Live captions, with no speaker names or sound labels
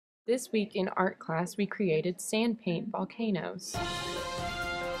This week in art class, we created sand paint volcanoes.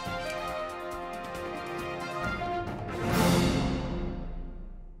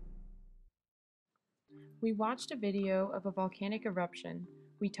 We watched a video of a volcanic eruption.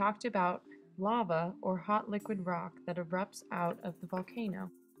 We talked about lava or hot liquid rock that erupts out of the volcano.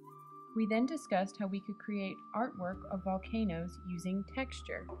 We then discussed how we could create artwork of volcanoes using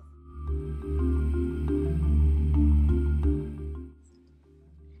texture.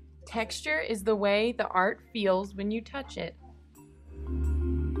 Texture is the way the art feels when you touch it.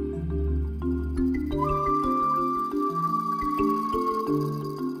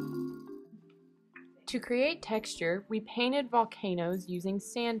 To create texture, we painted volcanoes using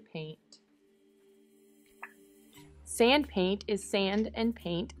sand paint. Sand paint is sand and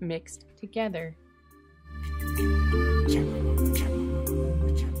paint mixed together.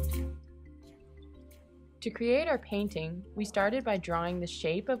 To create our painting, we started by drawing the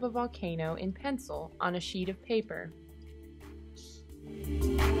shape of a volcano in pencil on a sheet of paper.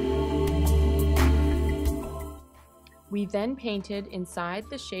 We then painted inside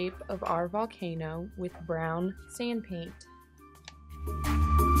the shape of our volcano with brown sand paint.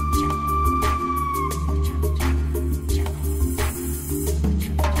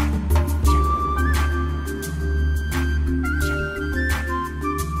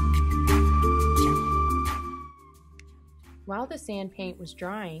 While the sand paint was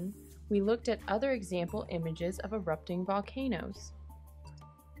drying, we looked at other example images of erupting volcanoes.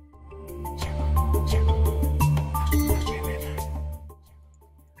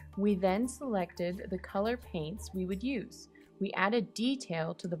 We then selected the color paints we would use. We added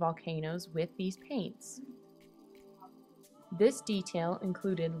detail to the volcanoes with these paints. This detail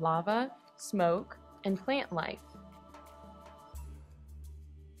included lava, smoke, and plant life.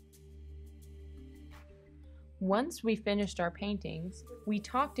 Once we finished our paintings, we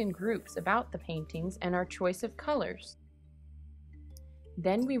talked in groups about the paintings and our choice of colors.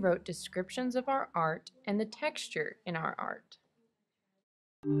 Then we wrote descriptions of our art and the texture in our art.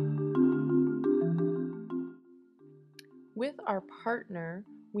 With our partner,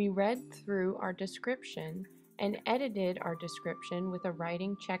 we read through our description and edited our description with a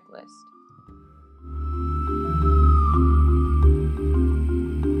writing checklist.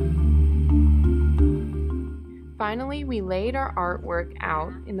 Finally, we laid our artwork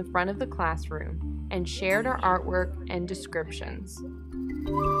out in the front of the classroom and shared our artwork and descriptions.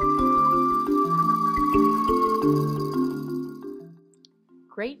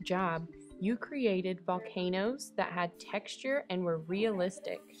 Great job! You created volcanoes that had texture and were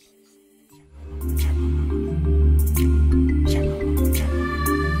realistic.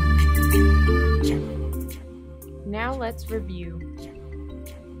 Now let's review.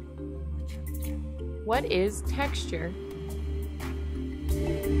 What is texture?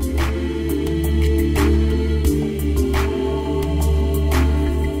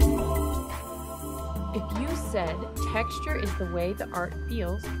 If you said texture is the way the art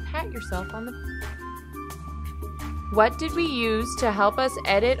feels, pat yourself on the back. What did we use to help us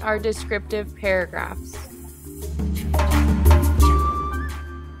edit our descriptive paragraphs?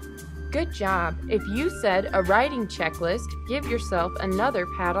 Good job. If you said a writing checklist, give yourself another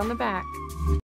pat on the back.